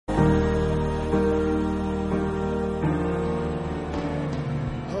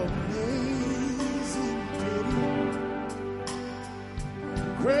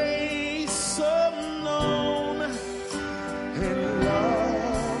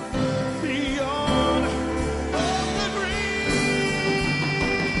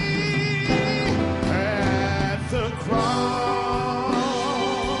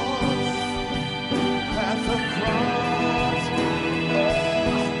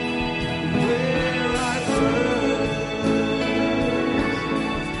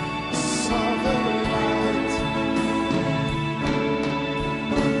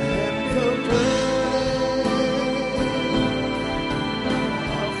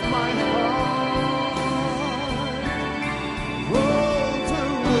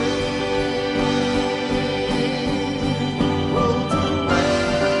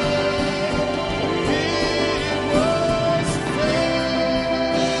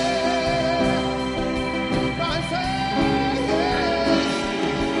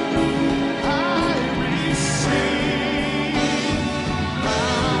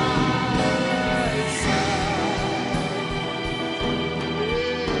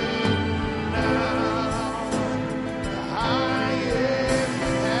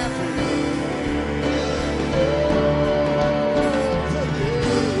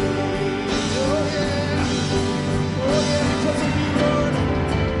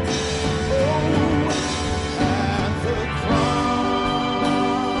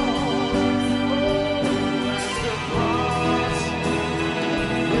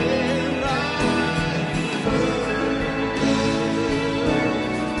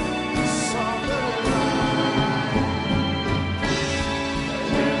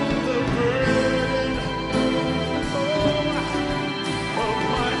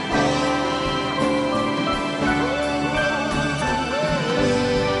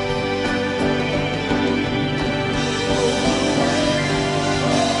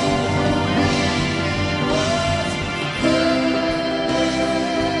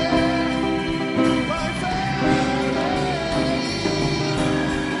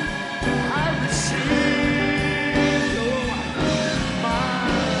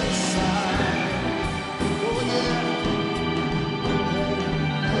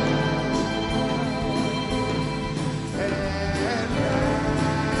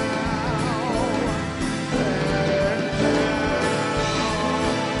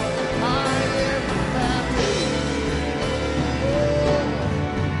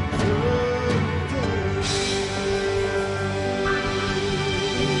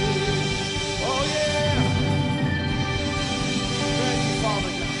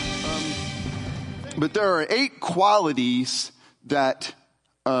but there are 8 qualities that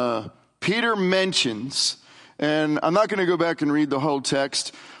Peter mentions. And I'm not going to go back and read the whole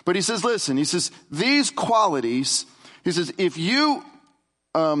text, but he says, listen, he says, these qualities, he says, if you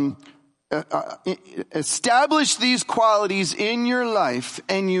establish these qualities in your life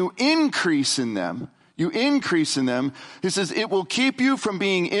and you increase in them, he says, it will keep you from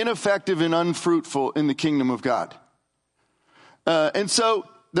being ineffective and unfruitful in the kingdom of God. And so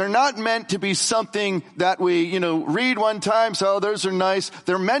they're not meant to be something that we, read one time, so those are nice.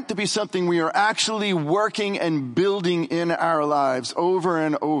 They're meant to be something we are actually working and building in our lives over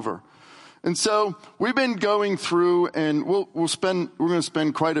and over. And so we've been going through, and we're going to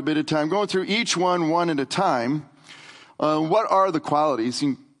spend quite a bit of time going through each one at a time. What are the qualities?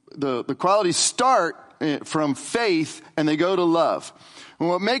 The qualities start from faith and they go to love. And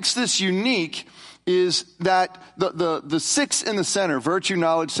what makes this unique is that the 6 in the center, virtue,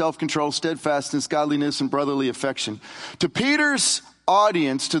 knowledge, self-control, steadfastness, godliness, and brotherly affection. To Peter's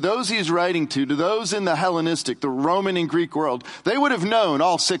audience, to those he's writing to those in the Hellenistic, the Roman and Greek world, they would have known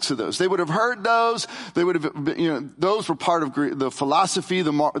all 6 of those. They would have heard those. They would have, those were part of the philosophy,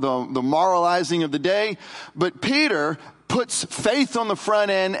 the moralizing of the day. But Peter puts faith on the front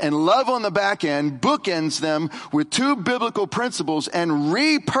end and love on the back end, bookends them with 2 biblical principles, and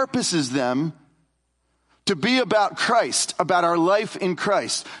repurposes them to be about Christ, about our life in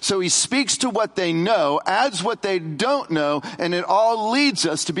Christ. So he speaks to what they know, adds what they don't know, and it all leads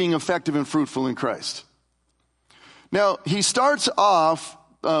us to being effective and fruitful in Christ. Now, he starts off,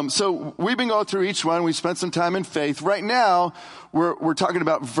 so we've been going through each one. We spent some time in faith. Right now, we're talking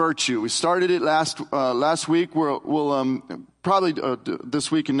about virtue. We started it last week. We'll probably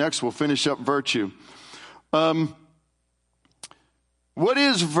this week and next we'll finish up virtue. What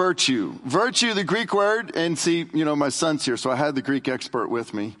is virtue? Virtue, the Greek word, and see, my son's here, so I had the Greek expert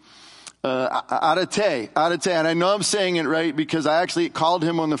with me. Arete, and I know I'm saying it right because I actually called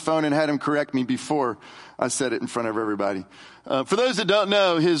him on the phone and had him correct me before I said it in front of everybody. For those that don't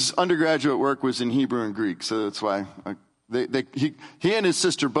know, his undergraduate work was in Hebrew and Greek, so that's why he and his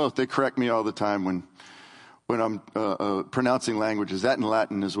sister both, they correct me all the time when I'm pronouncing languages, that in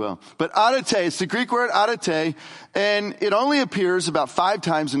Latin as well. But arete, it's the Greek word arete, and it only appears about 5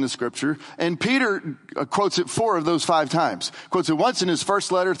 times in the scripture, and Peter quotes it 4 of those 5 times. Quotes it once in his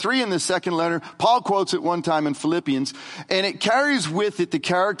first letter, 3 in the second letter. Paul quotes it 1 time in Philippians, and it carries with it the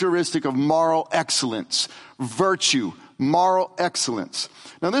characteristic of moral excellence, virtue, moral excellence.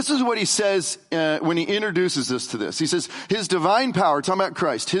 Now, this is what he says when he introduces us to this. He says, his divine power, talking about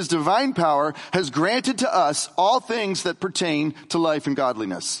Christ, his divine power has granted to us all things that pertain to life and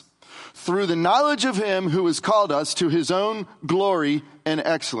godliness through the knowledge of him who has called us to his own glory and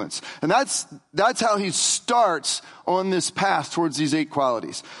excellence. And that's how he starts on this path towards these 8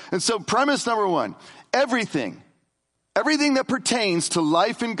 qualities. And so premise number 1, everything that pertains to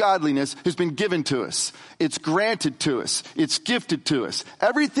life and godliness has been given to us. It's granted to us. It's gifted to us.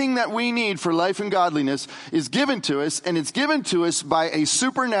 Everything that we need for life and godliness is given to us, and it's given to us by a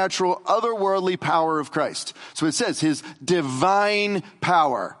supernatural, otherworldly power of Christ. So it says his divine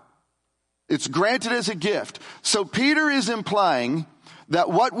power. It's granted as a gift. So Peter is implying that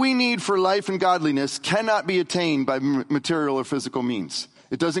what we need for life and godliness cannot be attained by material or physical means.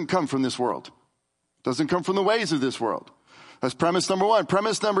 It doesn't come from this world. Doesn't come from the ways of this world. That's premise number 1.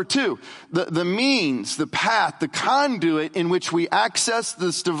 Premise number 2, the means, the path, the conduit in which we access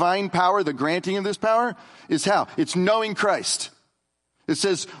this divine power, the granting of this power, is how? It's knowing Christ. It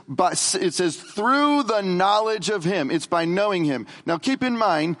says through the knowledge of him. It's by knowing him. Now keep in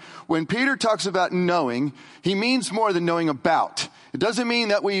mind, when Peter talks about knowing, he means more than knowing about. It doesn't mean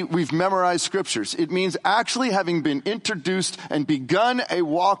that we've memorized scriptures. It means actually having been introduced and begun a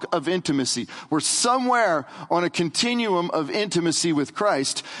walk of intimacy. We're somewhere on a continuum of intimacy with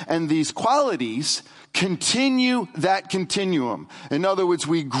Christ, and these qualities continue that continuum. In other words,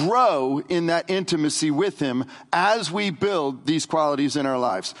 we grow in that intimacy with him as we build these qualities in our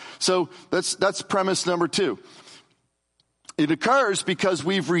lives. So that's premise number 2. It occurs because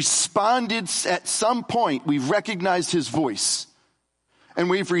we've responded at some point. We've recognized his voice. And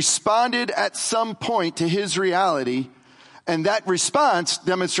we've responded at some point to his reality. And that response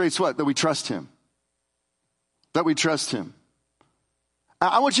demonstrates what? That we trust him. That we trust him.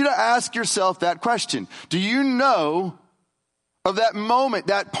 I want you to ask yourself that question. Do you know of that moment,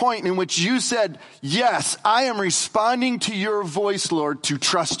 that point in which you said, yes, I am responding to your voice, Lord, to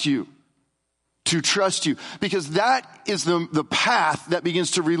trust you. To trust you. Because that is the path that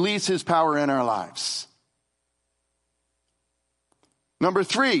begins to release his power in our lives. Number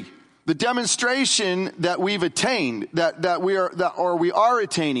 3, the demonstration that we've attained, that we are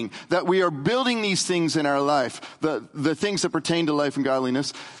attaining, that we are building these things in our life, the things that pertain to life and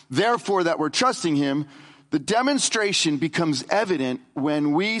godliness, therefore that we're trusting him, the demonstration becomes evident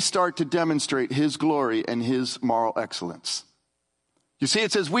when we start to demonstrate his glory and his moral excellence. You see,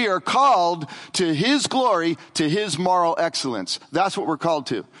 it says we are called to his glory, to his moral excellence. That's what we're called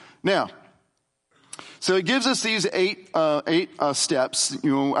to. Now, so he gives us these eight steps.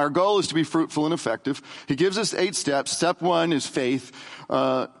 Our goal is to be fruitful and effective. He gives us 8 steps. Step 1 is faith.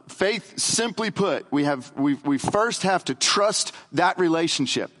 Faith, simply put, we first have to trust that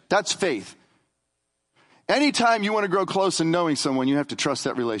relationship. That's faith. Anytime you want to grow close in knowing someone, you have to trust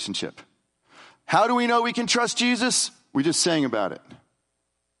that relationship. How do we know we can trust Jesus? We just sang about it.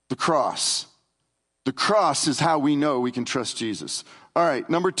 The cross. The cross is how we know we can trust Jesus. All right,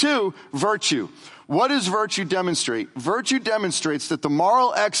 number 2, virtue. What does virtue demonstrate? Virtue demonstrates that the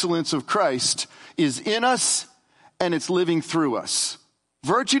moral excellence of Christ is in us and it's living through us.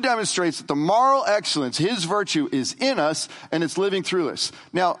 Virtue demonstrates that the moral excellence, his virtue, is in us and it's living through us.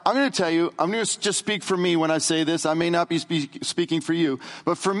 Now, I'm going to tell you, I'm going to just speak for me when I say this. I may not be speaking for you,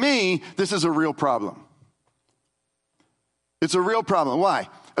 but for me, this is a real problem. It's a real problem. Why?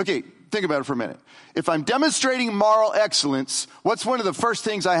 Okay, think about it for a minute. If I'm demonstrating moral excellence, what's one of the first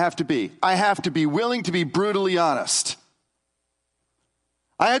things I have to be? I have to be willing to be brutally honest.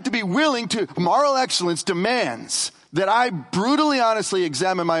 I have to be willing to, moral excellence demands that I brutally honestly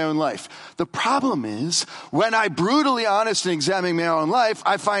examine my own life. The problem is, when I brutally honest and examine my own life,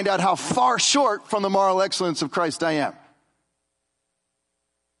 I find out how far short from the moral excellence of Christ I am.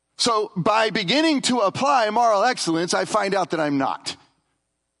 So by beginning to apply moral excellence, I find out that I'm not.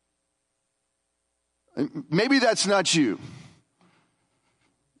 Maybe that's not you.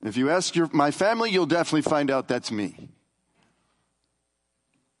 If you ask my family, you'll definitely find out that's me.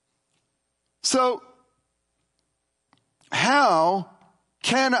 So, how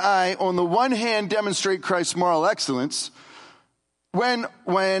can I, on the one hand, demonstrate Christ's moral excellence, when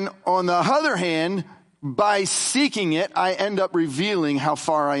on the other hand, by seeking it, I end up revealing how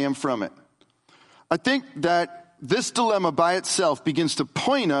far I am from it? I think that this dilemma by itself begins to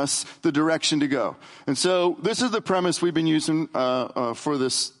point us the direction to go. And so this is the premise we've been using for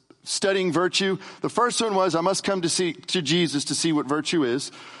this studying virtue. The first one was I must come to Jesus to see what virtue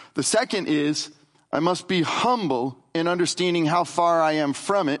is. The second is I must be humble in understanding how far I am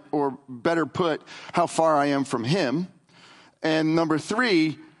from it, or better put, how far I am from him. And number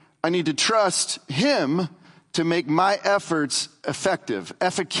 3, I need to trust him to make my efforts effective,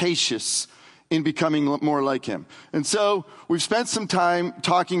 efficacious in becoming more like him. And so we've spent some time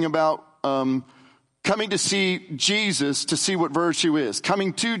talking about coming to see Jesus to see what virtue is.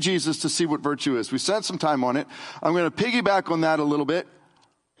 Coming to Jesus to see what virtue is. We spent some time on it. I'm going to piggyback on that a little bit.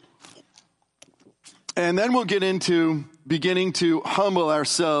 And then we'll get into beginning to humble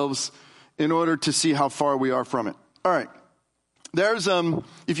ourselves in order to see how far we are from it. All right. There's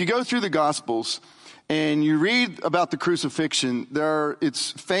if you go through the Gospels and you read about the crucifixion,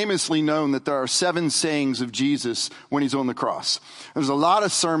 it's famously known that there are 7 sayings of Jesus when he's on the cross. There's a lot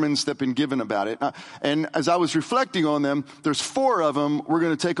of sermons that have been given about it. And as I was reflecting on them, there's 4 of them we're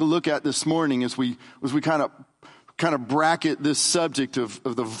going to take a look at this morning as we kind of bracket this subject of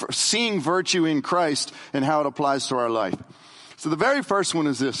seeing virtue in Christ and how it applies to our life. So the very first one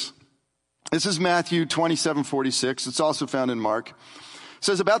is this. This is Matthew 27:46. It's also found in Mark. It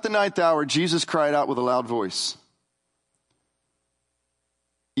says, about the 9th hour, Jesus cried out with a loud voice,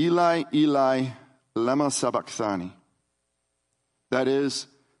 Eli, Eli, lema sabachthani. That is,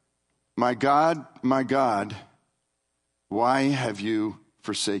 my God, why have you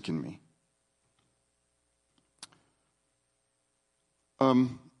forsaken me?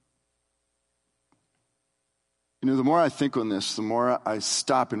 The more I think on this, the more I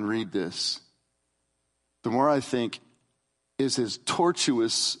stop and read this, the more I think, is as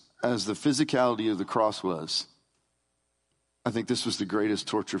tortuous as the physicality of the cross was, I think this was the greatest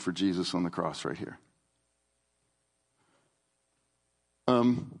torture for Jesus on the cross right here.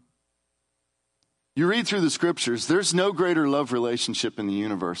 You read through the scriptures, there's no greater love relationship in the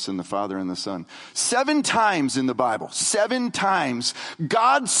universe than the Father and the Son. 7 times in the Bible, 7 times,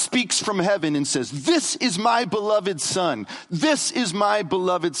 God speaks from heaven and says, this is my beloved Son. This is my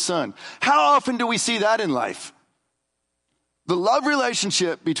beloved Son. How often do we see that in life? The love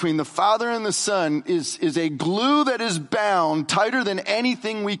relationship between the Father and the Son is a glue that is bound tighter than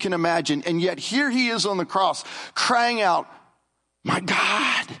anything we can imagine. And yet here he is on the cross crying out, my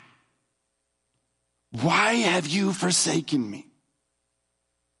God, why have you forsaken me?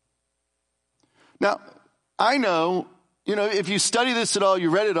 Now, I know if you study this at all,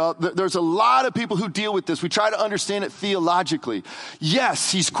 you read it all, there's a lot of people who deal with this. We try to understand it theologically.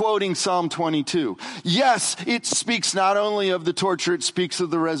 Yes, he's quoting Psalm 22. Yes, it speaks not only of the torture, it speaks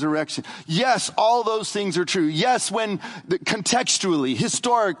of the resurrection. Yes, all those things are true. Yes, contextually,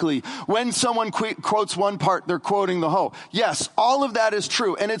 historically, when someone quotes one part, they're quoting the whole. Yes, all of that is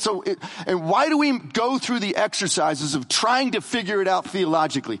true. And and why do we go through the exercises of trying to figure it out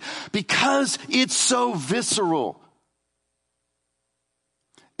theologically? Because it's so visceral.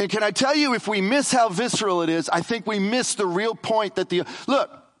 And can I tell you, if we miss how visceral it is, I think we miss the real point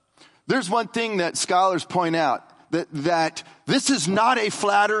look, there's one thing that scholars point out, that this is not a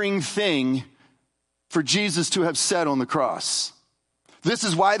flattering thing for Jesus to have said on the cross. This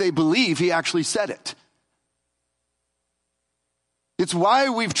is why they believe he actually said it. It's why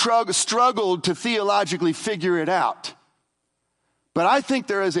we've struggled to theologically figure it out. But I think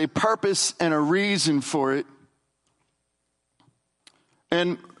there is a purpose and a reason for it.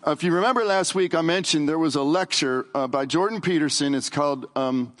 And if you remember last week, I mentioned there was a lecture by Jordan Peterson. It's called,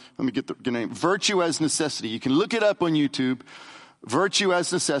 let me get the name, Virtue as Necessity. You can look it up on YouTube. Virtue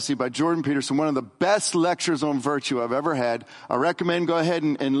as Necessity by Jordan Peterson. One of the best lectures on virtue I've ever had. I recommend go ahead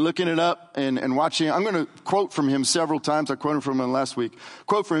and looking it up and watching it. I'm going to quote from him several times. I quoted from him last week.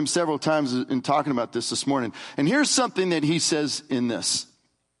 Quote from him several times in talking about this morning. And here's something that he says in this.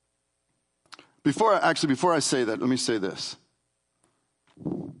 Before I say that, let me say this.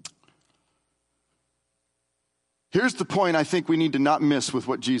 Here's the point I think we need to not miss with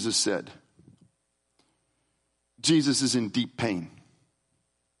what Jesus said. Jesus is in deep pain.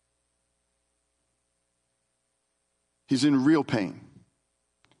 He's in real pain.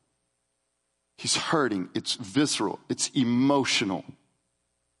 He's hurting. It's visceral. It's emotional.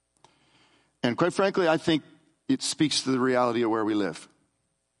 And quite frankly, I think it speaks to the reality of where we live.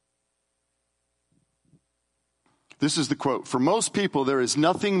 This is the quote. For most people, there is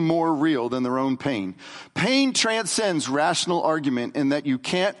nothing more real than their own pain. Pain transcends rational argument in that you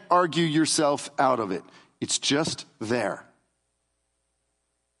can't argue yourself out of it. It's just there.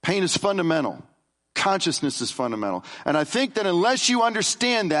 Pain is fundamental. Consciousness is fundamental. And I think that unless you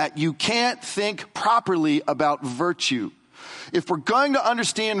understand that, you can't think properly about virtue. If we're going to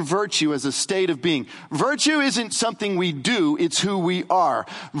understand virtue as a state of being, virtue isn't something we do, it's who we are.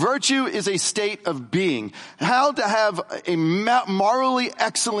 Virtue is a state of being. How to have a morally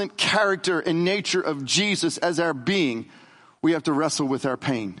excellent character and nature of Jesus as our being, we have to wrestle with our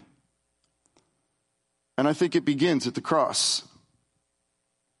pain. And I think it begins at the cross.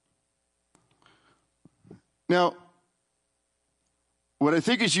 Now, what I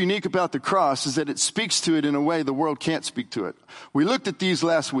think is unique about the cross is that it speaks to it in a way the world can't speak to it. We looked at these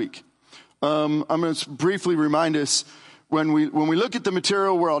last week. I'm going to briefly remind us, when we look at the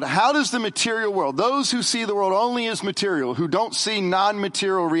material world, how does the material world, those who see the world only as material, who don't see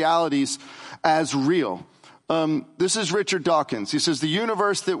non-material realities as real? This is Richard Dawkins. He says, the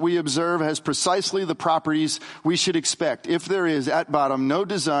universe that we observe has precisely the properties we should expect. If there is, at bottom, no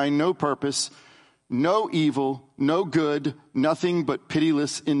design, no purpose, no evil, no good, nothing but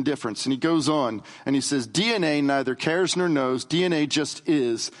pitiless indifference. And he goes on and he says, DNA neither cares nor knows. DNA just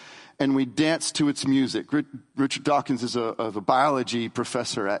is. And we dance to its music. Richard Dawkins is a biology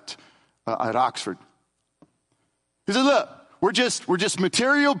professor at Oxford. He said, look, we're just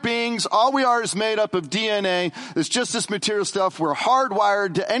material beings. All we are is made up of DNA. It's just this material stuff. We're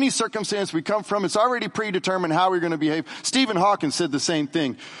hardwired to any circumstance we come from. It's already predetermined how we're going to behave. Stephen Hawking said the same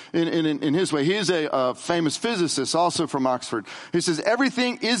thing in his way. He is a famous physicist, also from Oxford. He says,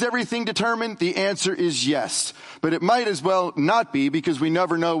 is everything determined? The answer is yes. But it might as well not be, because we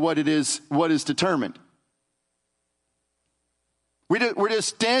never know what is determined. We're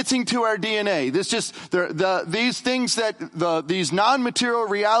just dancing to our DNA. These things these non-material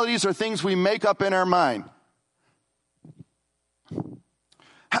realities are things we make up in our mind.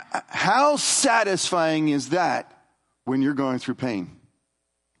 How satisfying is that when you're going through pain?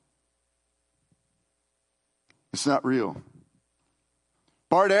 It's not real.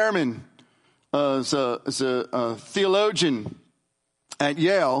 Bart Ehrman is a theologian at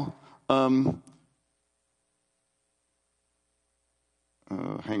Yale.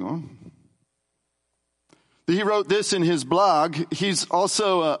 Hang on. He wrote this in his blog. He's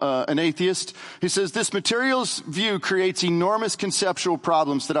also an atheist. He says, this materials view creates enormous conceptual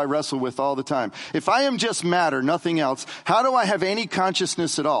problems that I wrestle with all the time. If I am just matter, nothing else, how do I have any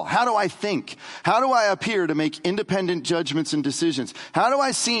consciousness at all? How do I think? How do I appear to make independent judgments and decisions? How do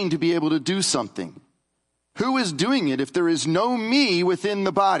I seem to be able to do something? Who is doing it if there is no me within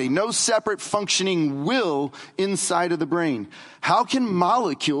the body, no separate functioning will inside of the brain? How can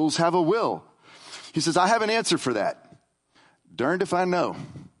molecules have a will? He says, I have an answer for that. Darned if I know.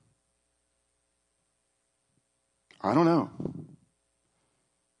 I don't know.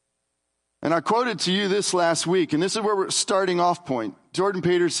 And I quoted to you this last week, and this is where we're starting off point. Jordan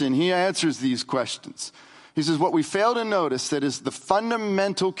Peterson, he answers these questions. He says, what we fail to notice that is the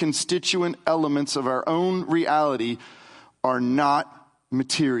fundamental constituent elements of our own reality are not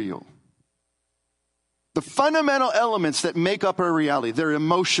material. The fundamental elements that make up our reality, they're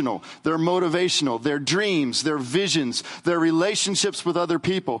emotional, they're motivational, they're dreams, they're visions, they're relationships with other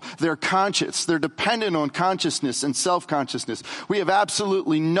people, they're conscious, they're dependent on consciousness and self-consciousness. We have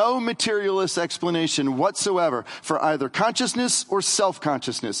absolutely no materialist explanation whatsoever for either consciousness or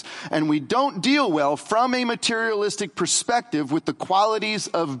self-consciousness. And we don't deal well from a materialistic perspective with the qualities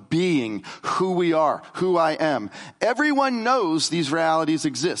of being, who we are, who I am. Everyone knows these realities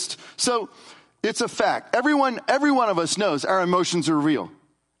exist. So, it's a fact. Every one of us knows our emotions are real.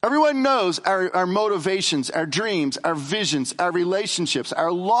 Everyone knows our motivations, our dreams, our visions, our relationships,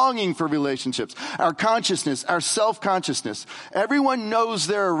 our longing for relationships, our consciousness, our self-consciousness. Everyone knows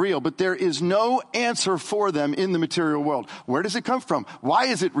they're real, but there is no answer for them in the material world. Where does it come from? Why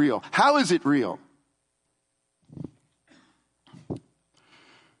is it real? How is it real?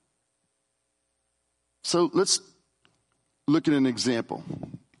 So let's look at an example.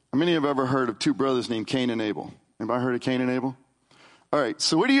 How many have ever heard of two brothers named Cain and Abel? Anybody heard of Cain and Abel? All right,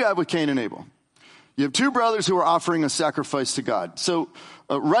 so what do you have with Cain and Abel? You have two brothers who are offering a sacrifice to God. So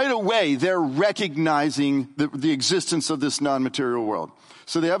right away, they're recognizing the existence of this non-material world.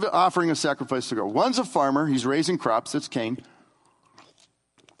 So they have offering a sacrifice to God. One's a farmer. He's raising crops. That's Cain.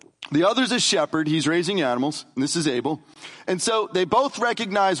 The other's a shepherd. He's raising animals. And this is Abel. And so they both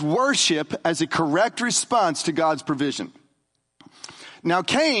recognize worship as a correct response to God's provision. Now,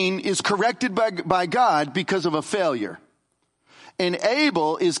 Cain is corrected by God because of a failure. And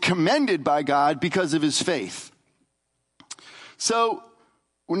Abel is commended by God because of his faith. So,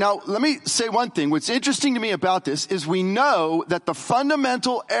 now let me say one thing. What's interesting to me about this is we know that the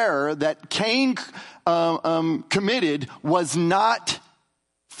fundamental error that Cain committed was not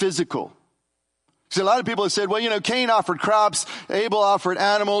physical. See, a lot of people have said, well, Cain offered crops, Abel offered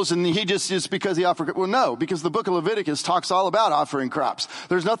animals, and he just because he offered. Well, no, because the book of Leviticus talks all about offering crops.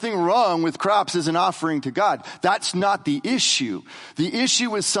 There's nothing wrong with crops as an offering to God. That's not the issue. The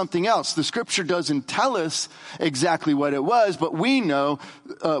issue is something else. The scripture doesn't tell us exactly what it was, but we know,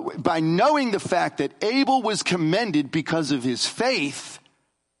 by knowing the fact that Abel was commended because of his faith,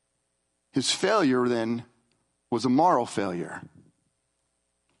 his failure then was a moral failure.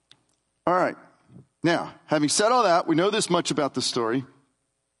 All right. Now, having said all that, we know this much about the story.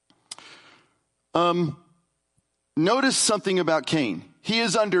 Notice something about Cain. He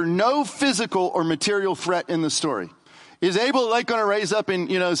is under no physical or material threat in the story. Is Abel going to raise up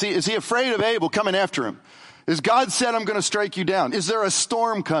and, is he afraid of Abel coming after him? Is God said, I'm going to strike you down? Is there a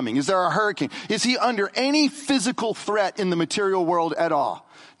storm coming? Is there a hurricane? Is he under any physical threat in the material world at all?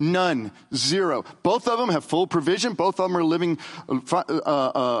 None. Zero. Both of them have full provision. Both of them are living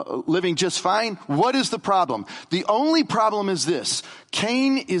just fine. What is the problem? The only problem is this.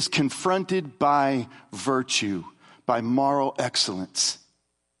 Cain is confronted by virtue, by moral excellence.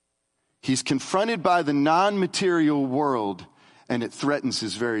 He's confronted by the non-material world, and it threatens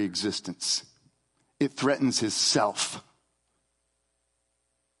his very existence. It threatens his self.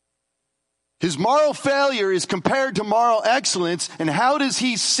 His moral failure is compared to moral excellence, and how does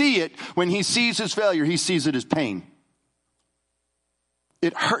he see it when he sees his failure? He sees it as pain.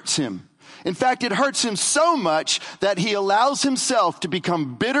 It hurts him. In fact, it hurts him so much that he allows himself to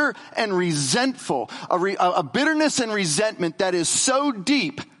become bitter and resentful, a bitterness and resentment that is so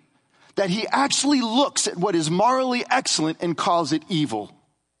deep that he actually looks at what is morally excellent and calls it evil.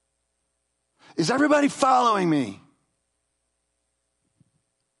 Is everybody following me?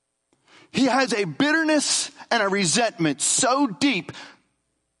 He has a bitterness and a resentment so deep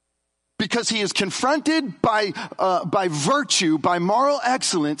because he is confronted by virtue, by moral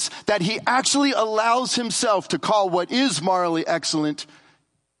excellence, that he actually allows himself to call what is morally excellent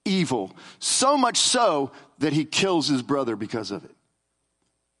evil. So much so that he kills his brother because of it.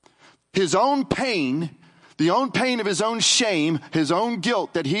 His own pain, the own pain of his own shame, his own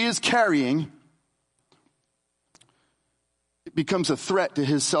guilt that he is carrying, it becomes a threat to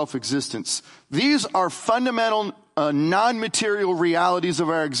his self-existence. These are fundamental non-material realities of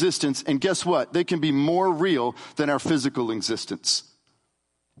our existence, and guess what? They can be more real than our physical existence.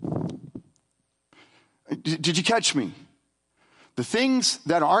 Did you catch me? The things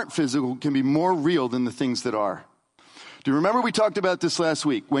that aren't physical can be more real than the things that are. Do you remember we talked about this last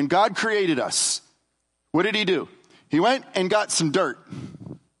week? When God created us, what did he do? He went and got some dirt.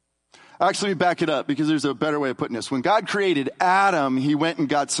 Actually, let me back it up because there's a better way of putting this. When God created Adam, he went and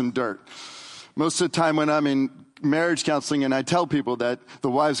got some dirt. Most of the time when I'm in marriage counseling and I tell people that,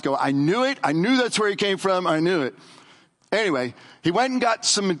 the wives go, I knew it. I knew that's where he came from. I knew it. Anyway, he went and got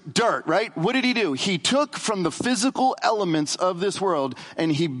some dirt, right? What did he do? He took from the physical elements of this world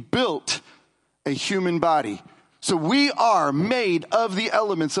and he built a human body. So we are made of the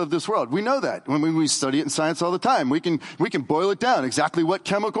elements of this world. We know that when we study it in science all the time. We can boil it down exactly what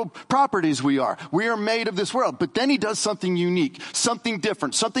chemical properties we are. We are made of this world. But then he does something unique, something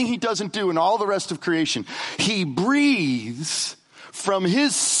different, something he doesn't do in all the rest of creation. He breathes from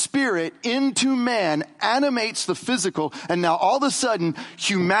his spirit into man, animates the physical, and now all of a sudden,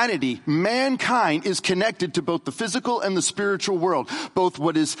 humanity, mankind, is connected to both the physical and the spiritual world, both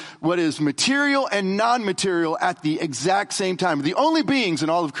what is material and non-material at the exact same time. The only beings in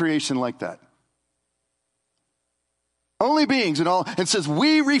all of creation like that. Only beings in all, and says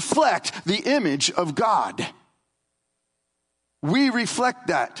we reflect the image of God. We reflect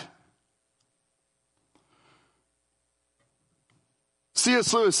that.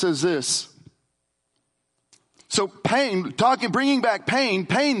 C.S. Lewis says this. So pain, bringing back pain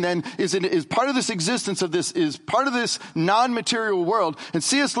then is part of this existence of this, is part of this non-material world. And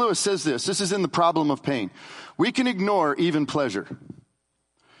C.S. Lewis says this is in The Problem of Pain. We can ignore even pleasure,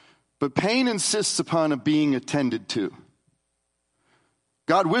 but pain insists upon being attended to.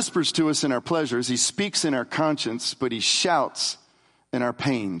 God whispers to us in our pleasures. He speaks in our conscience, but he shouts in our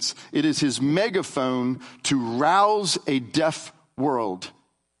pains. It is his megaphone to rouse a deaf world.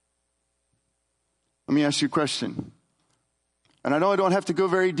 Let me ask you a question. And I know I don't have to go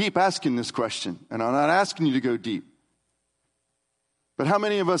very deep asking this question, and I'm not asking you to go deep. But how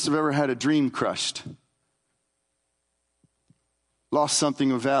many of us have ever had a dream crushed? Lost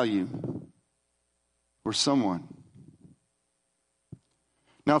something of value or someone?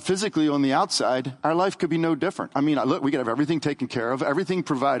 Now, physically on the outside, our life could be no different. I mean, look, we could have everything taken care of, everything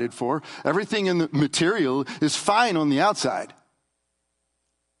provided for, everything in the material is fine on the outside.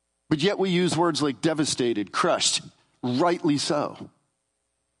 But yet we use words like devastated, crushed, rightly so.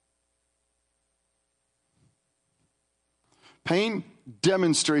 Pain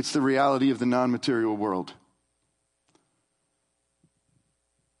demonstrates the reality of the non-material world.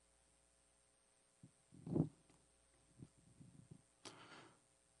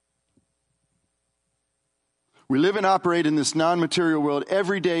 We live and operate in this non-material world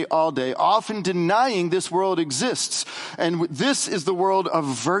every day, all day, often denying this world exists. And this is the world of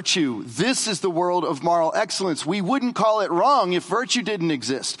virtue. This is the world of moral excellence. We wouldn't call it wrong if virtue didn't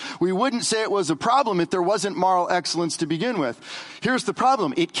exist. We wouldn't say it was a problem if there wasn't moral excellence to begin with. Here's the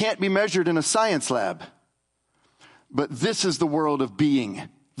problem. It can't be measured in a science lab. But this is the world of being.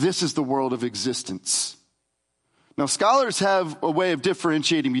 This is the world of existence. Now, scholars have a way of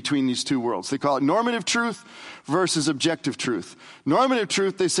differentiating between these two worlds. They call it normative truth versus objective truth. Normative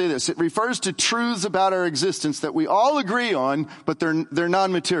truth, they say this, it refers to truths about our existence that we all agree on, but they're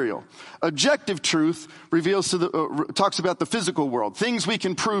non-material. Objective truth talks about the physical world, things we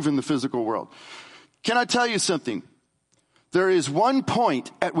can prove in the physical world. Can I tell you something? There is one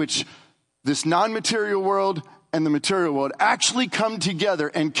point at which this non-material world and the material world actually come together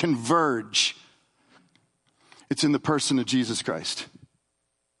and converge. It's in the person of Jesus Christ.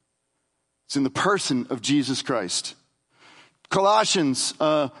 It's in the person of Jesus Christ. Colossians,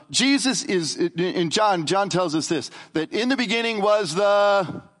 Jesus is, in John tells us this, that in the beginning was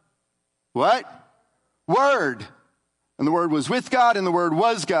the, what? Word. And the Word was with God, and the Word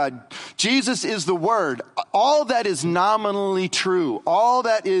was God. Jesus is the Word. All that is nominally true, all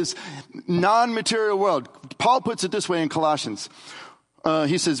that is non-material world. Paul puts it this way in Colossians.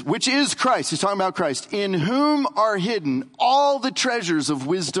 He says, which is Christ. He's talking about Christ. In whom are hidden all the treasures of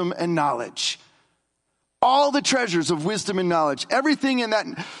wisdom and knowledge. All the treasures of wisdom and knowledge. Everything in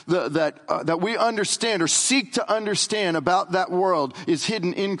that we understand or seek to understand about that world is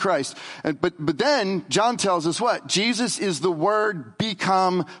hidden in Christ. But then John tells us what? Jesus is the Word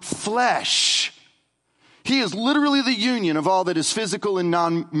become flesh. He is literally the union of all that is physical and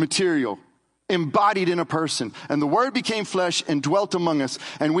non-material, embodied in a person. And the Word became flesh and dwelt among us.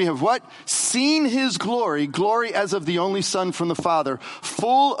 And we have what? Seen his glory, glory as of the only Son from the Father,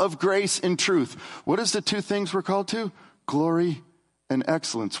 full of grace and truth. What is the two things we're called to? Glory and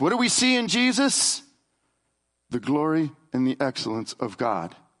excellence. What do we see in Jesus? The glory and the excellence of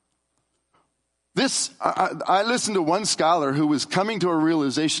God. I listened to one scholar who was coming to a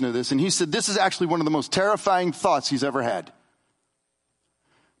realization of this, and he said this is actually one of the most terrifying thoughts he's ever had.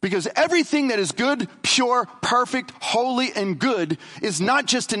 Because everything that is good, pure, perfect, holy, and good is not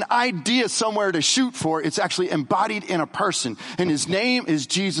just an idea somewhere to shoot for. It's actually embodied in a person. And his name is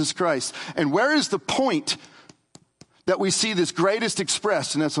Jesus Christ. And where is the point that we see this greatest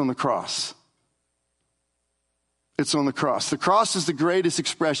expressed? And that's on the cross. It's on the cross. The cross is the greatest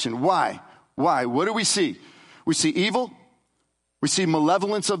expression. Why? Why? What do we see? We see evil. We see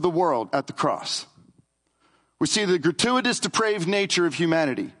malevolence of the world at the cross. We see the gratuitous, depraved nature of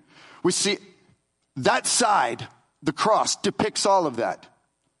humanity. We see that side, the cross, depicts all of that.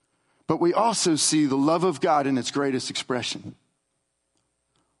 But we also see the love of God in its greatest expression.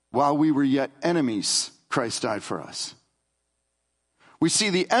 While we were yet enemies, Christ died for us. We see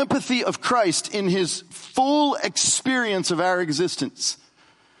the empathy of Christ in his full experience of our existence.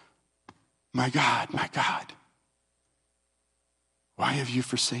 My God, why have you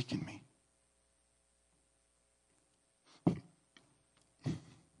forsaken me?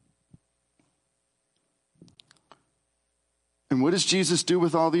 And what does Jesus do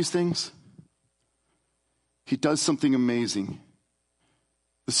with all these things? He does something amazing.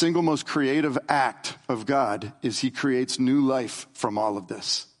 The single most creative act of God is he creates new life from all of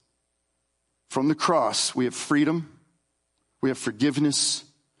this. From the cross, we have freedom, we have forgiveness,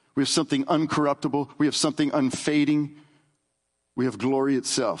 we have something uncorruptible, we have something unfading, we have glory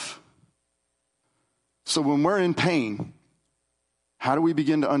itself. So when we're in pain, how do we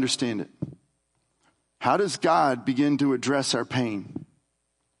begin to understand it? How does God begin to address our pain?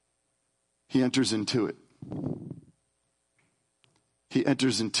 He enters into it. He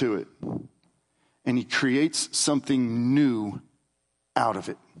enters into it. And he creates something new out of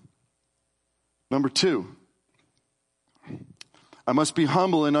it. Number 2, I must be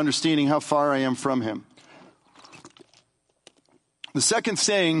humble in understanding how far I am from him. The second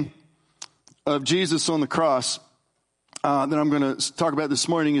saying of Jesus on the cross that I'm going to talk about this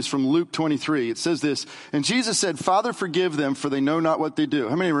morning is from Luke 23. It says this, and Jesus said, Father, forgive them, for they know not what they do.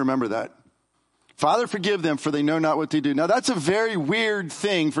 How many remember that? Father, forgive them, for they know not what they do. Now, that's a very weird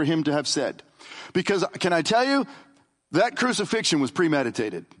thing for him to have said. Because, can I tell you, that crucifixion was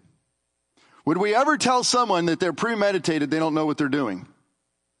premeditated. Would we ever tell someone that they're premeditated, they don't know what they're doing?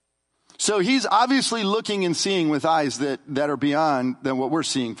 So he's obviously looking and seeing with eyes that are beyond than what we're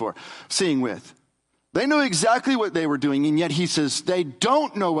seeing with. They knew exactly what they were doing, and yet he says they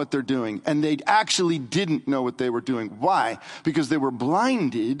don't know what they're doing, and they actually didn't know what they were doing. Why? Because they were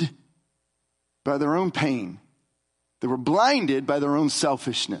blinded by their own pain. They were blinded by their own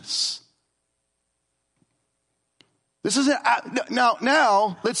selfishness. This is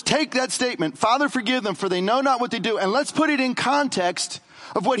now let's take that statement, Father, forgive them, for they know not what they do, and let's put it in context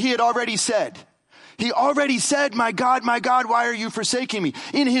of what he had already said. He already said, my God, why are you forsaking me?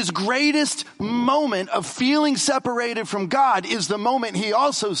 In his greatest moment of feeling separated from God is the moment he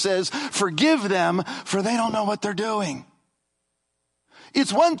also says, forgive them, for they don't know what they're doing.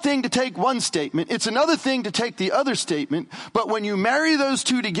 It's one thing to take one statement. It's another thing to take the other statement. But when you marry those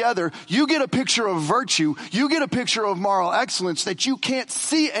two together, you get a picture of virtue. You get a picture of moral excellence that you can't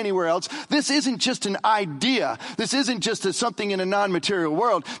see anywhere else. This isn't just an idea. This isn't just something in a non-material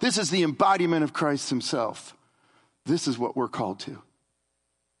world. This is the embodiment of Christ himself. This is what we're called to.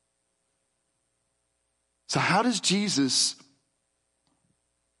 So how does Jesus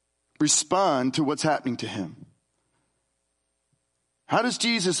respond to what's happening to him? How does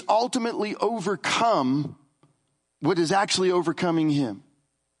Jesus ultimately overcome what is actually overcoming him?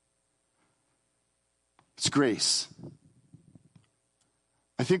 It's grace.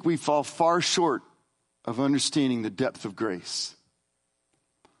 I think we fall far short of understanding the depth of grace.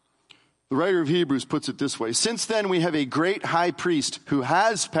 The writer of Hebrews puts it this way. Since then we have a great high priest who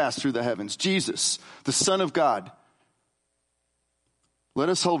has passed through the heavens, Jesus, the Son of God. Let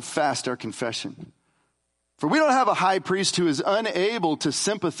us hold fast our confession. For we don't have a high priest who is unable to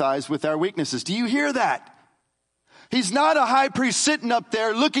sympathize with our weaknesses. Do you hear that? He's not a high priest sitting up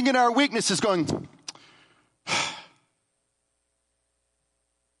there looking at our weaknesses going,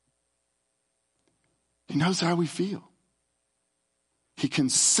 he knows how we feel. He can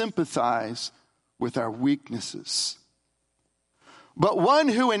sympathize with our weaknesses. But one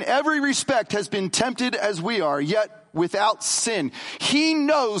who in every respect has been tempted as we are, yet without sin. He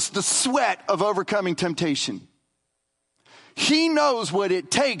knows the sweat of overcoming temptation. He knows what it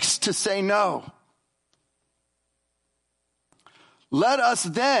takes to say no. Let us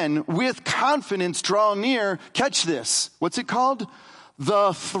then with confidence draw near, catch this, what's it called?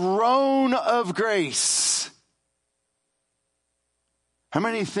 The throne of grace. How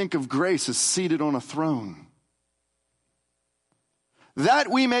many think of grace as seated on a throne? that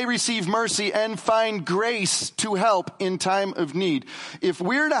we may receive mercy and find grace to help in time of need. If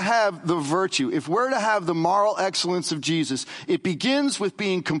we're to have the virtue, if we're to have the moral excellence of Jesus, it begins with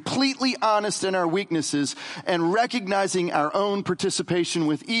being completely honest in our weaknesses and recognizing our own participation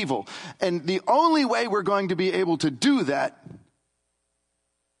with evil. And the only way we're going to be able to do that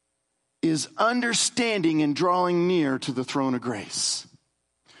is understanding and drawing near to the throne of grace.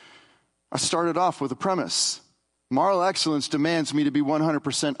 I started off with a premise. Moral excellence demands me to be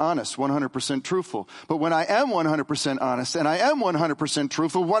 100% honest, 100% truthful. But when I am 100% honest and I am 100%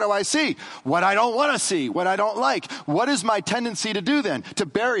 truthful, what do I see? What I don't want to see, what I don't like. What is my tendency to do then? To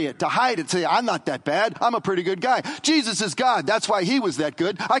bury it, to hide it, say, I'm not that bad. I'm a pretty good guy. Jesus is God. That's why he was that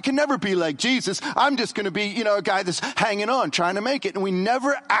good. I can never be like Jesus. I'm just going to be, a guy that's hanging on, trying to make it. And we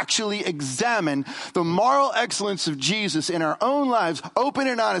never actually examine the moral excellence of Jesus in our own lives, open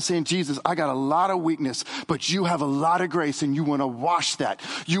and honest, saying, Jesus, I got a lot of weakness, but you have a lot of grace and you want to wash that.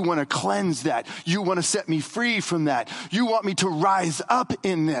 You want to cleanse that. You want to set me free from that. You want me to rise up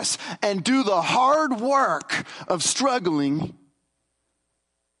in this and do the hard work of struggling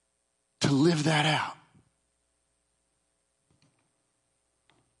to live that out.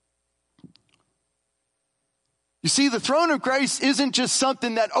 You see, the throne of grace isn't just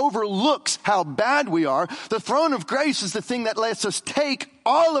something that overlooks how bad we are. The throne of grace is the thing that lets us take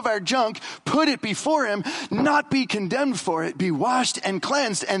all of our junk, put it before him, not be condemned for it, be washed and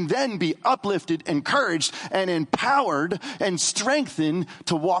cleansed, and then be uplifted, encouraged, and empowered and strengthened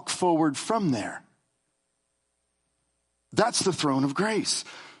to walk forward from there. That's the throne of grace.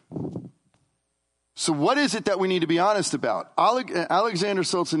 So what is it that we need to be honest about? Alexander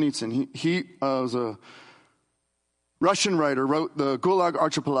Solzhenitsyn, he was a Russian writer, wrote the Gulag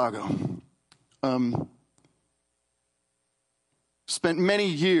Archipelago. Spent many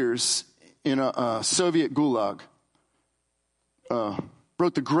years in a Soviet Gulag.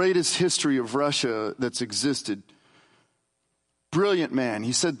 Wrote the greatest history of Russia that's existed. Brilliant man.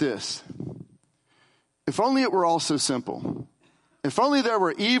 He said this: if only it were all so simple. If only there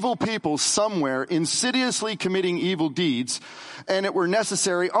were evil people somewhere insidiously committing evil deeds, and it were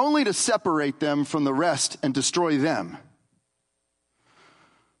necessary only to separate them from the rest and destroy them.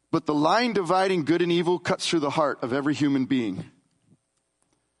 But the line dividing good and evil cuts through the heart of every human being.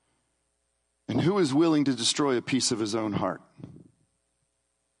 And who is willing to destroy a piece of his own heart?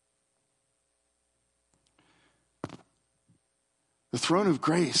 The throne of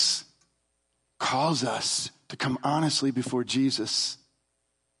grace calls us to come honestly before Jesus.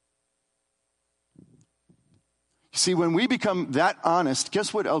 You see, when we become that honest,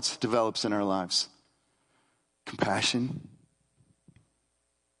 guess what else develops in our lives? Compassion,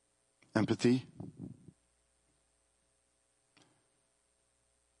 empathy,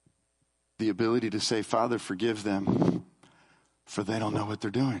 the ability to say, Father, forgive them, for they don't know what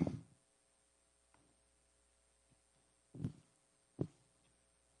they're doing.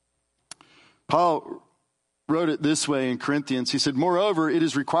 Paul wrote it this way in Corinthians. He said, moreover, it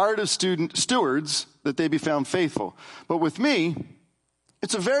is required of stewards that they be found faithful. But with me,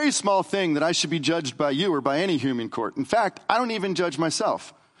 it's a very small thing that I should be judged by you or by any human court. In fact, I don't even judge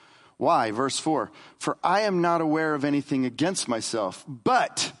myself. Why? Verse 4, for I am not aware of anything against myself,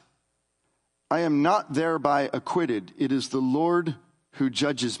 but I am not thereby acquitted. It is the Lord who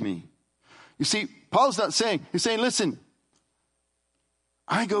judges me. You see, Paul's not saying, he's saying, listen,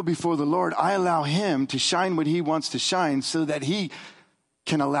 I go before the Lord. I allow him to shine what he wants to shine so that he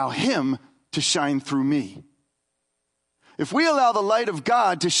can allow him to shine through me. If we allow the light of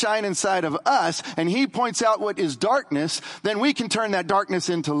God to shine inside of us and he points out what is darkness, then we can turn that darkness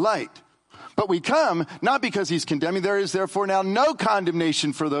into light. But we come not because he's condemning. There is therefore now no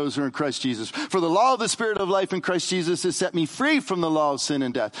condemnation for those who are in Christ Jesus. For the law of the Spirit of life in Christ Jesus has set me free from the law of sin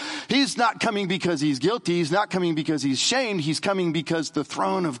and death. He's not coming because he's guilty. He's not coming because he's shamed. He's coming because the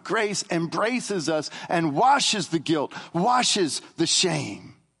throne of grace embraces us and washes the guilt, washes the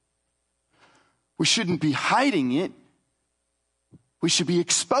shame. We shouldn't be hiding it. We should be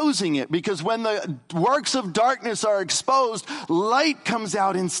exposing it, because when the works of darkness are exposed, light comes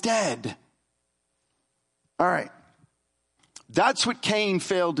out instead. All right. That's what Cain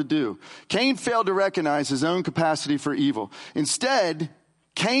failed to do. Cain failed to recognize his own capacity for evil. Instead,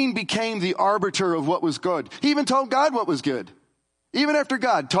 Cain became the arbiter of what was good. He even told God what was good. Even after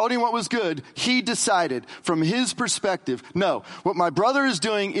God told him what was good, he decided from his perspective, no, what my brother is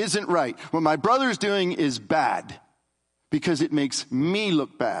doing isn't right. What my brother is doing is bad because it makes me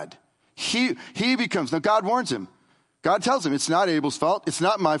look bad. He becomes, now God warns him. God tells him, it's not Abel's fault. It's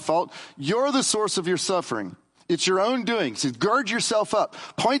not my fault. You're the source of your suffering. It's your own doing. So gird yourself up.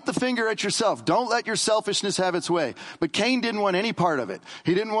 Point the finger at yourself. Don't let your selfishness have its way. But Cain didn't want any part of it.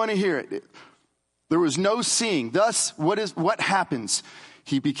 He didn't want to hear it. There was no seeing. Thus, what happens?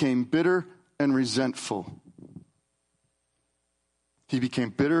 He became bitter and resentful. He became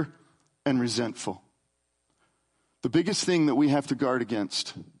bitter and resentful. The biggest thing that we have to guard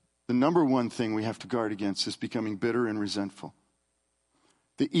against, the number one thing we have to guard against, is becoming bitter and resentful.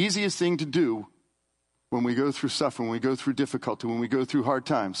 The easiest thing to do when we go through suffering, when we go through difficulty, when we go through hard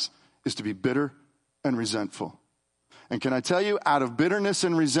times, is to be bitter and resentful. And can I tell you, out of bitterness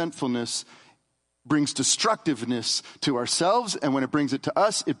and resentfulness brings destructiveness to ourselves, and when it brings it to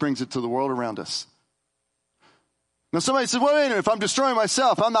us, it brings it to the world around us. Now somebody says, well, wait a minute, if I'm destroying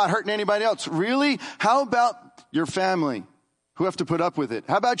myself, I'm not hurting anybody else. Really? How about your family who have to put up with it?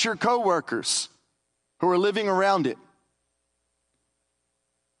 How about your coworkers who are living around it?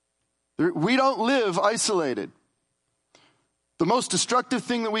 We don't live isolated. The most destructive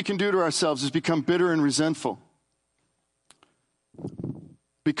thing that we can do to ourselves is become bitter and resentful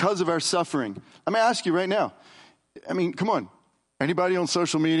because of our suffering. Let me ask you right now. I mean, come on. Anybody on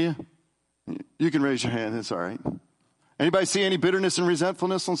social media? You can raise your hand. It's all right. Anybody see any bitterness and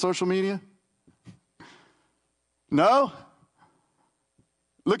resentfulness on social media? No?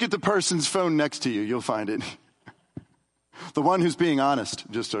 Look at the person's phone next to you. You'll find it. The one who's being honest.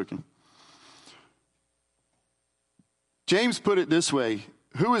 Just joking. James put it this way: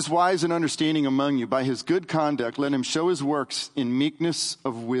 who is wise and understanding among you? By his good conduct, let him show his works in meekness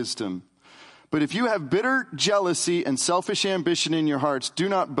of wisdom. But if you have bitter jealousy and selfish ambition in your hearts, do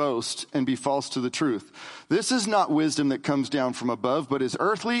not boast and be false to the truth. This is not wisdom that comes down from above, but is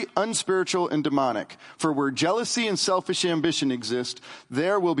earthly, unspiritual, and demonic. For where jealousy and selfish ambition exist,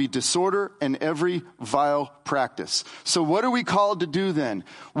 there will be disorder and every vile practice. So what are we called to do then?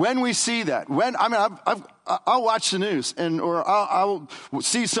 When we see that, I'll watch the news or I'll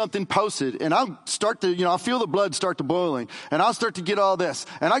see something posted and I'll start to, I'll feel the blood start to boiling and I'll start to get all this.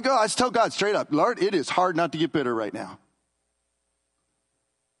 And I tell God straight up, Lord, it is hard not to get bitter right now.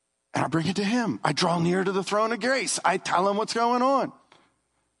 And I bring it to him. I draw near to the throne of grace. I tell him what's going on.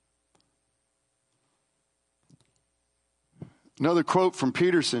 Another quote from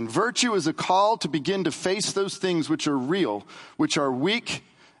Peterson: virtue is a call to begin to face those things which are real, which are weak,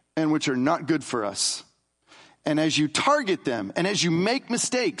 and which are not good for us. And as you target them and as you make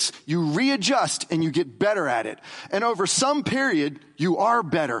mistakes, you readjust and you get better at it. And over some period, you are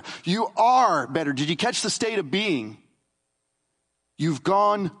better. You are better. Did you catch the state of being? You've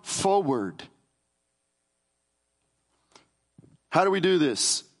gone forward. How do we do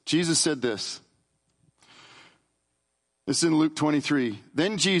this? Jesus said this. This is in Luke 23.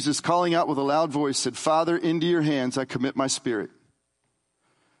 Then Jesus, calling out with a loud voice, said, Father, into your hands I commit my spirit.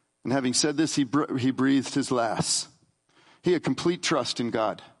 And having said this, he breathed his last. He had complete trust in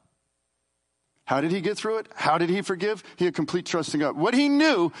God. How did he get through it? How did he forgive? He had complete trust in God. What he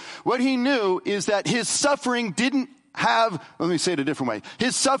knew is that his suffering didn't have, let me say it a different way.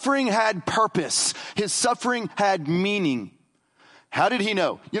 His suffering had purpose. His suffering had meaning. How did he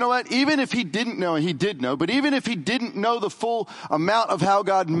know? You know what? Even if he didn't know, and he did know, but even if he didn't know the full amount of how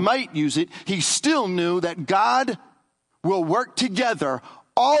God might use it, he still knew that God will work together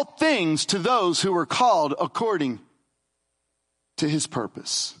all things to those who are called according to his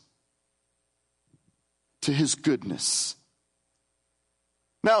purpose, to his goodness.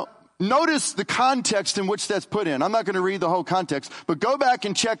 Now, notice the context in which that's put in. I'm not going to read the whole context, but go back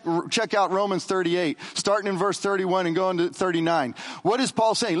and check out Romans 38, starting in verse 31 and going to 39. What is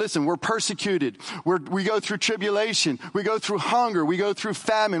Paul saying? Listen, we're persecuted. We go through tribulation. We go through hunger. We go through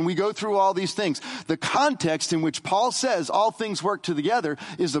famine. We go through all these things. The context in which Paul says all things work together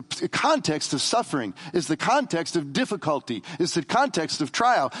is the context of suffering, is the context of difficulty, is the context of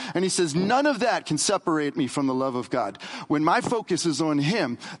trial. And he says, none of that can separate me from the love of God. When my focus is on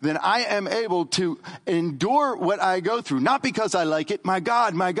him, then I am able to endure what I go through, not because I like it. My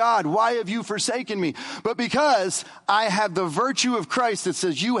God, why have you forsaken me? But because I have the virtue of Christ that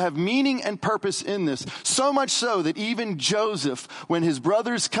says you have meaning and purpose in this. So much so that even Joseph, when his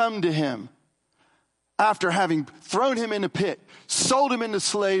brothers come to him, after having thrown him in a pit, sold him into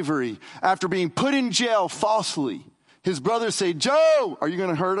slavery, after being put in jail falsely, his brothers say, Joe, are you going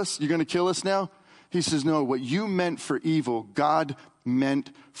to hurt us? You're going to kill us now? He says, no, what you meant for evil, God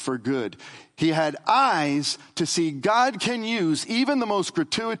meant for good. He had eyes to see God can use even the most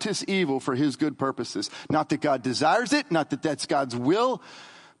gratuitous evil for his good purposes. Not that God desires it, not that that's God's will,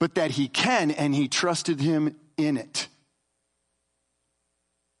 but that he can, and he trusted him in it.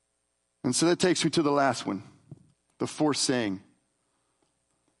 And so that takes me to the last one, the fourth saying.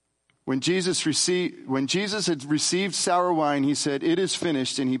 When Jesus had received sour wine, he said, "It is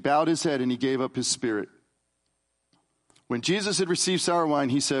finished," and he bowed his head and he gave up his spirit. When Jesus had received sour wine,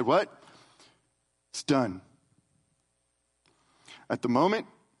 he said, what? It's done. At the moment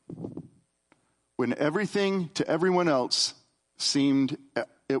when everything to everyone else seemed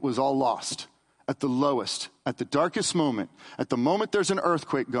it was all lost, at the lowest, at the darkest moment, at the moment there's an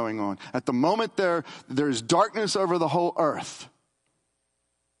earthquake going on, at the moment there's darkness over the whole earth,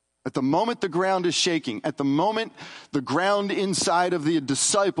 at the moment the ground is shaking, at the moment the ground inside of the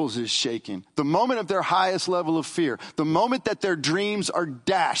disciples is shaking, the moment of their highest level of fear, the moment that their dreams are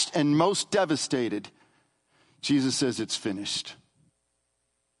dashed and most devastated, Jesus says it's finished.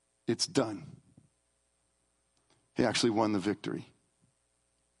 It's done. He actually won the victory.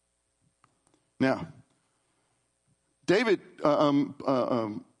 Now, David,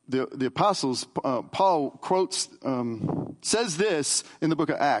 the apostles, Paul quotes, says this in the book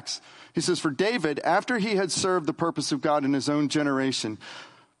of Acts. He says, "For David, after he had served the purpose of God in his own generation,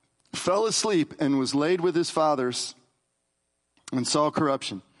 fell asleep and was laid with his fathers and saw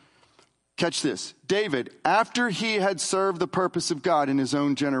corruption." Catch this. David, after he had served the purpose of God in his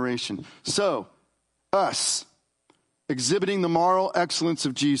own generation. So, us, exhibiting the moral excellence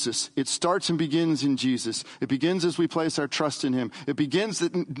of Jesus. It starts and begins in Jesus. It begins as we place our trust in him. It begins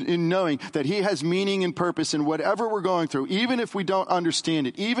in knowing that he has meaning and purpose in whatever we're going through, even if we don't understand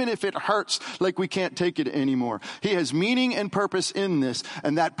it, even if it hurts like we can't take it anymore. He has meaning and purpose in this,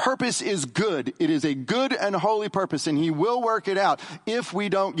 and that purpose is good. It is a good and holy purpose, and he will work it out if we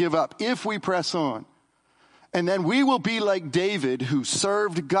don't give up, if we press on. And then we will be like David, who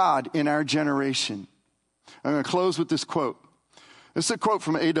served God in our generation. I'm going to close with this quote. This is a quote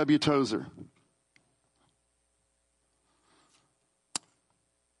from A.W. Tozer.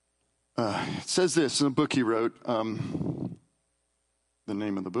 It says this in a book he wrote. The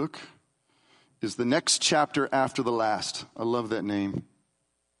name of the book is The Next Chapter After the Last. I love that name.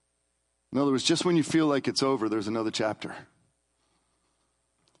 In other words, just when you feel like it's over, there's another chapter.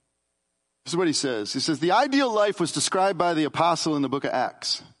 This is what he says. He says, "The ideal life was described by the apostle in the book of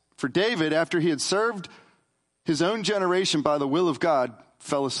Acts. For David, after he had served his own generation by the will of God,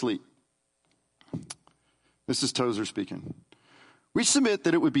 fell asleep." This is Tozer speaking. "We submit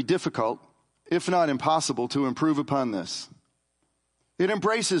that it would be difficult, if not impossible, to improve upon this. It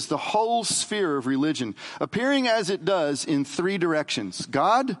embraces the whole sphere of religion, appearing as it does in three directions: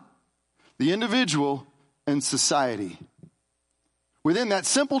 God, the individual, and society. Within that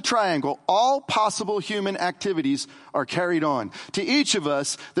simple triangle, all possible human activities are carried on. To each of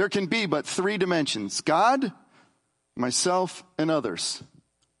us, there can be but three dimensions: God, myself, and others.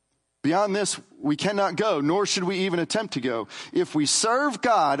 Beyond this, we cannot go, nor should we even attempt to go. If we serve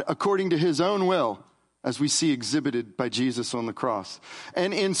God according to his own will, as we see exhibited by Jesus on the cross,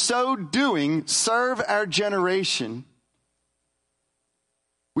 and in so doing serve our generation,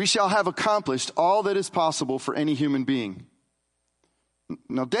 we shall have accomplished all that is possible for any human being."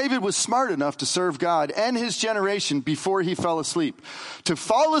 Now, David was smart enough to serve God and his generation before he fell asleep. To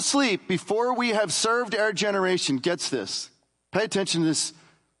fall asleep before we have served our generation gets this. Pay attention to this.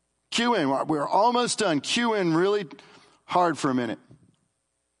 Cue in. We're almost done. Cue in really hard for a minute.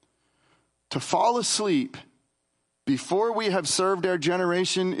 To fall asleep before we have served our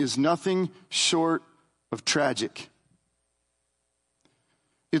generation is nothing short of tragic.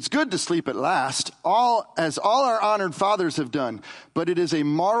 It's good to sleep at last, as all our honored fathers have done, but it is a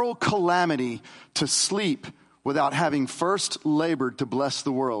moral calamity to sleep without having first labored to bless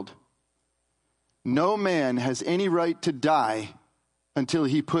the world. No man has any right to die until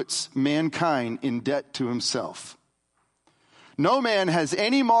he puts mankind in debt to himself. No man has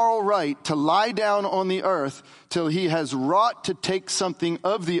any moral right to lie down on the earth till he has wrought to take something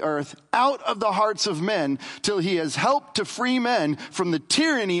of the earth out of the hearts of men, till he has helped to free men from the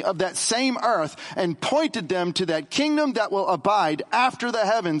tyranny of that same earth and pointed them to that kingdom that will abide after the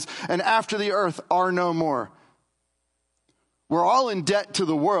heavens and after the earth are no more. We're all in debt to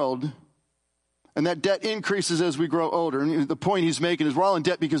the world, and that debt increases as we grow older. And the point he's making is we're all in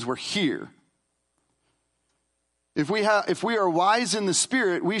debt because we're here. If we are wise in the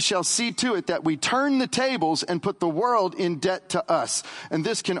spirit, we shall see to it that we turn the tables and put the world in debt to us. And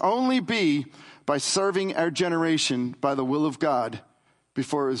this can only be by serving our generation by the will of God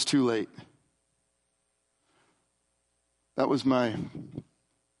before it is too late. That was one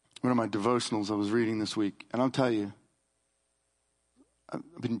of my devotionals I was reading this week. And I'll tell you, I've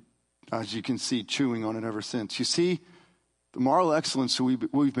been, as you can see, chewing on it ever since. You see, the moral excellence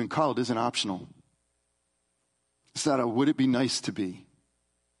we've been called isn't optional. It's not a would it be nice to be.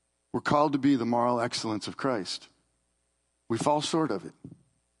 We're called to be the moral excellence of Christ. We fall short of it.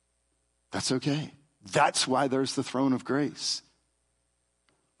 That's okay. That's why there's the throne of grace.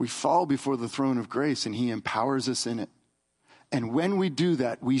 We fall before the throne of grace and he empowers us in it. And when we do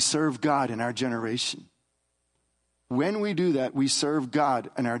that, we serve God in our generation. When we do that, we serve God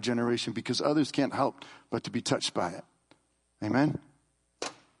in our generation because others can't help but to be touched by it. Amen?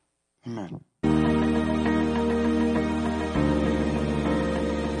 Amen.